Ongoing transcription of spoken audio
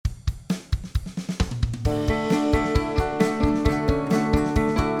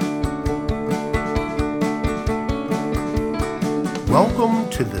Welcome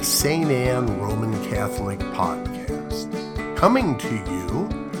to the St. Anne Roman Catholic Podcast, coming to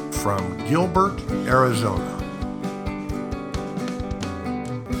you from Gilbert, Arizona.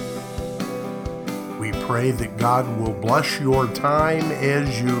 We pray that God will bless your time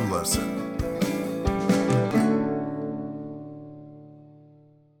as you listen.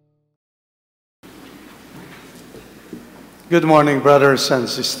 Good morning, brothers and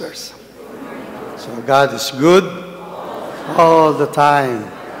sisters. So God is good all the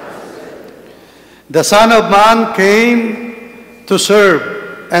time. The Son of Man came to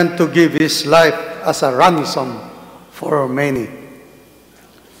serve and to give his life as a ransom for many.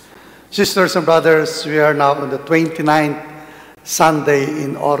 Sisters and brothers, we are now on the 29th Sunday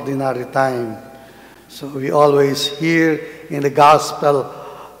in Ordinary Time. So we always hear in the Gospel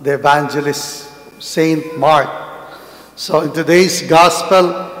the evangelist Saint Mark. So in today's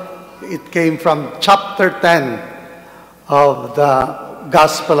Gospel, it came from chapter 10 of the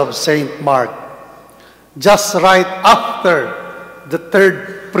Gospel of Saint Mark, just right after the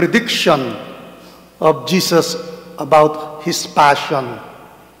third prediction of Jesus about his passion,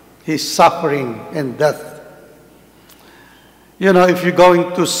 his suffering and death. You know, if you're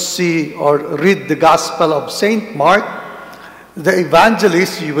going to see or read the Gospel of Saint Mark, the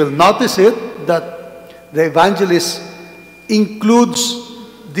evangelist, you will notice it, that the evangelist includes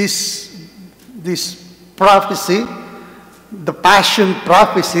this prophecy, the passion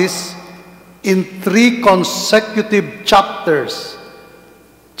prophecies, in 3 consecutive chapters.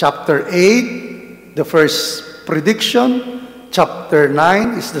 Chapter 8, the first prediction. Chapter 9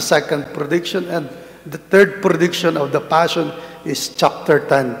 is the second prediction. And the third prediction of the passion is chapter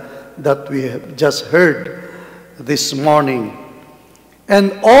 10 that we have just heard this morning.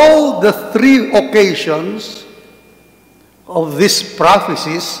 And all the 3 occasions of these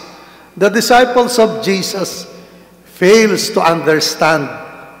prophecies, the disciples of Jesus fails to understand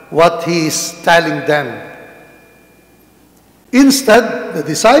what he is telling them. Instead, the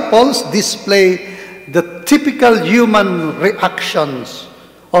disciples display the typical human reactions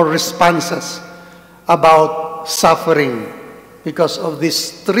or responses about suffering. Because of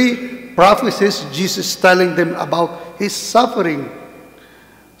these 3 prophecies, Jesus is telling them about his suffering.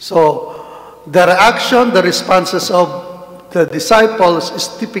 So, the reaction, the responses of the disciples is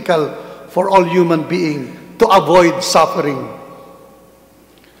typical for all human beings to avoid suffering.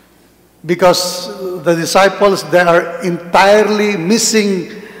 Because the disciples, they are entirely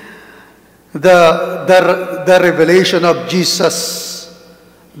missing the revelation of Jesus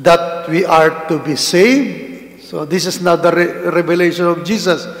that we are to be saved. So this is not the revelation of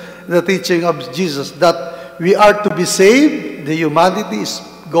Jesus, the teaching of Jesus, that we are to be saved. The humanity is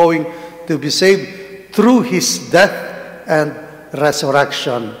going to be saved through his death and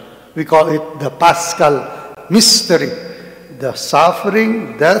resurrection. We call it the Paschal mystery, the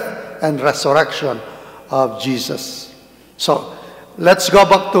suffering, death, and resurrection of Jesus. So, let's go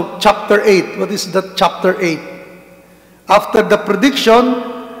back to chapter 8. What is that chapter 8? After the prediction,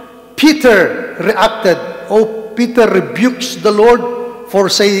 Peter reacted. Oh, Peter rebukes the Lord for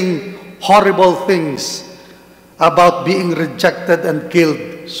saying horrible things about being rejected and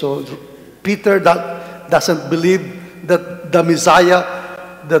killed. So, Peter doesn't believe that the Messiah,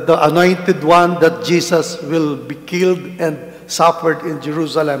 the anointed one, that Jesus will be killed and suffered in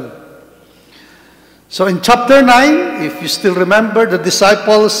Jerusalem. So in chapter 9, if you still remember, the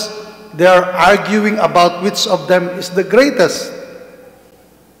disciples, they are arguing about which of them is the greatest.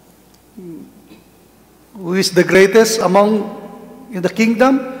 Who is the greatest in the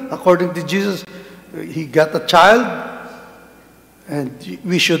kingdom? According to Jesus, he got a child, and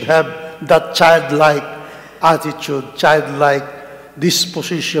we should have that childlike attitude, childlike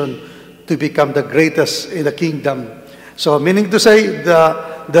disposition to become the greatest in the kingdom. So, meaning to say,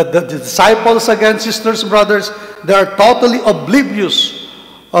 the disciples, again, sisters, brothers, they are totally oblivious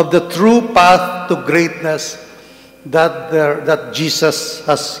of the true path to greatness that Jesus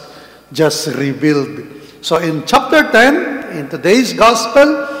has just revealed. So, in chapter 10, in today's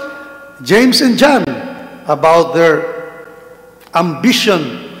gospel, James and John, about their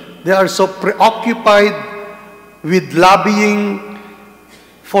ambition, they are so preoccupied with lobbying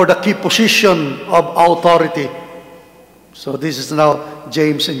for the key position of authority. So this is now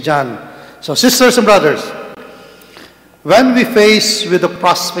James and John. So sisters and brothers, when we face with the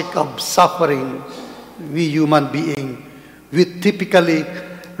prospect of suffering, we human beings, we typically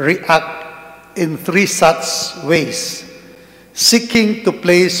react in 3 such ways. Seeking to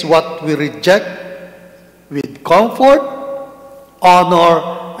place what we reject with comfort,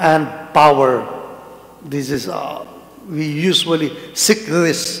 honor, and power. This is we usually seek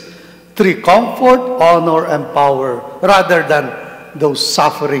this 3: comfort, honor, and power, rather than those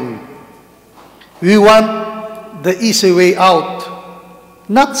suffering. We want the easy way out,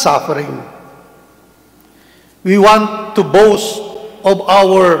 not suffering. We want to boast of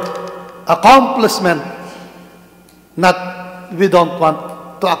our accomplishment, we don't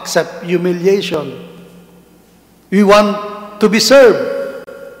want to accept humiliation. We want to be served.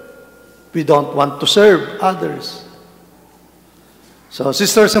 We don't want to serve others. So,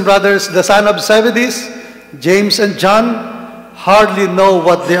 sisters and brothers, the son of Zebedee, James and John, hardly know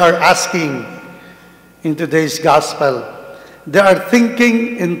what they are asking in today's gospel. They are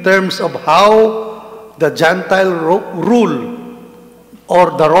thinking in terms of how the Gentile rule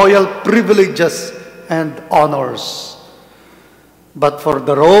or the royal privileges and honors. But for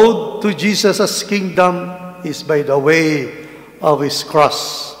the road to Jesus' kingdom is by the way of His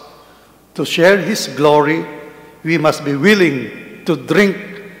cross. To share His glory, we must be willing to drink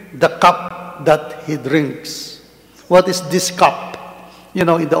the cup that He drinks. What is this cup? In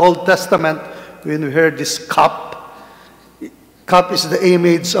the Old Testament, when we heard this cup is the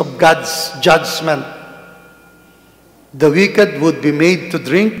image of God's judgment. The wicked would be made to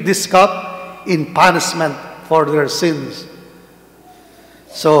drink this cup in punishment for their sins.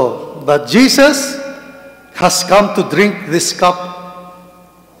 But Jesus has come to drink this cup,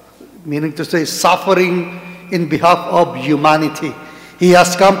 meaning to say suffering in behalf of humanity. He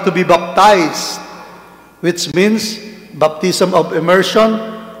has come to be baptized, which means baptism of immersion,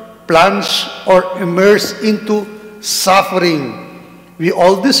 plunge or immerse into suffering we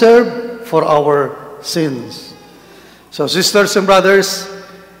all deserve for our sins. So, sisters and brothers,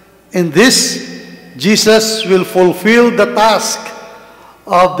 in this, Jesus will fulfill the task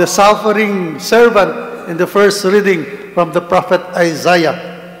of the suffering servant in the first reading from the prophet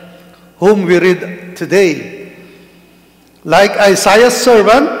Isaiah, whom we read today. Like Isaiah's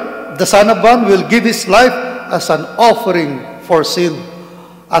servant, the Son of Man will give his life as an offering for sin,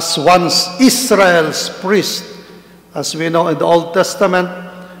 as once Israel's priest. As we know in the Old Testament,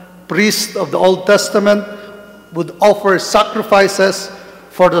 priests of the Old Testament would offer sacrifices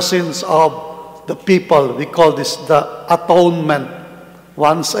for the sins of the people. We call this the atonement.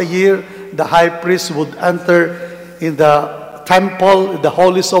 Once a year, the high priest would enter in the temple, in the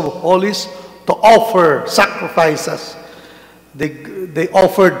holies of holies, to offer sacrifices. They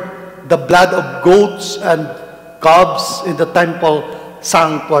offered the blood of goats and calves in the temple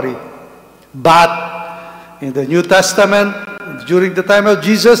sanctuary. But in the New Testament, during the time of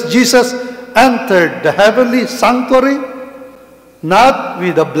Jesus entered the heavenly sanctuary, not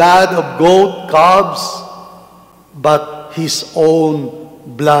with the blood of goat, calves, but His own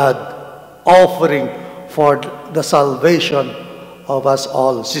blood, offering for the salvation of us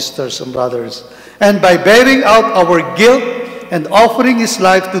all, sisters and brothers. And by bearing out our guilt and offering His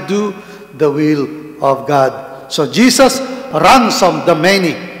life to do the will of God. So Jesus ransomed the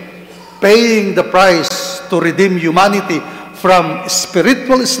many, paying the price to redeem humanity from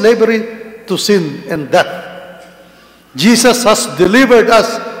spiritual slavery to sin and death. Jesus has delivered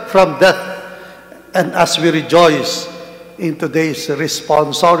us from death, and as we rejoice in today's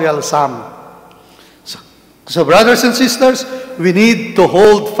responsorial psalm. So brothers and sisters, we need to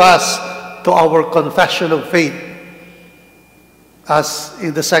hold fast to our confession of faith, as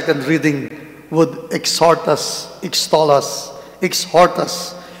in the second reading would exhort us.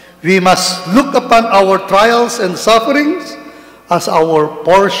 We must look upon our trials and sufferings as our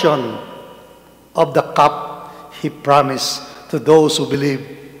portion of the cup He promised to those who believe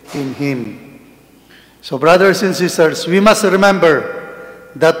in Him. So brothers and sisters, we must remember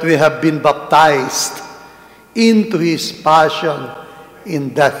that we have been baptized into His passion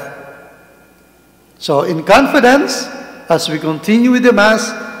in death. So in confidence, as we continue with the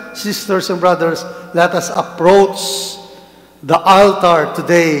Mass, sisters and brothers, let us approach the altar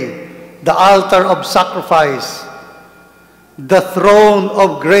today, the altar of sacrifice, the throne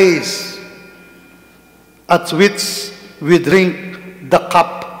of grace, at which we drink the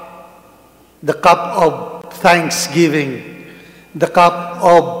cup of thanksgiving, the cup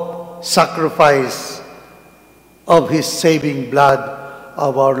of sacrifice of His saving blood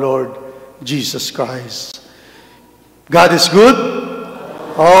of our Lord Jesus Christ. God is good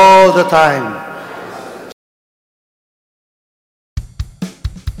all the time.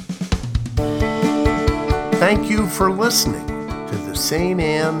 Thank you for listening to the St.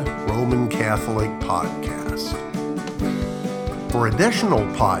 Anne Roman Catholic Podcast. For additional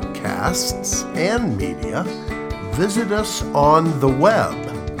podcasts and media, visit us on the web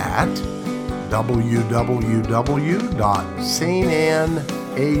at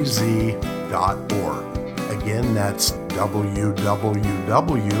www.stanaz.org. Again, that's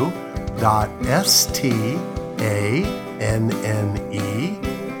www.stanaz.org.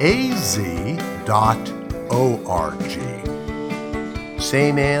 SaintAnneAZ.org.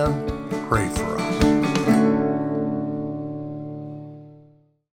 Saint Anne, pray for us.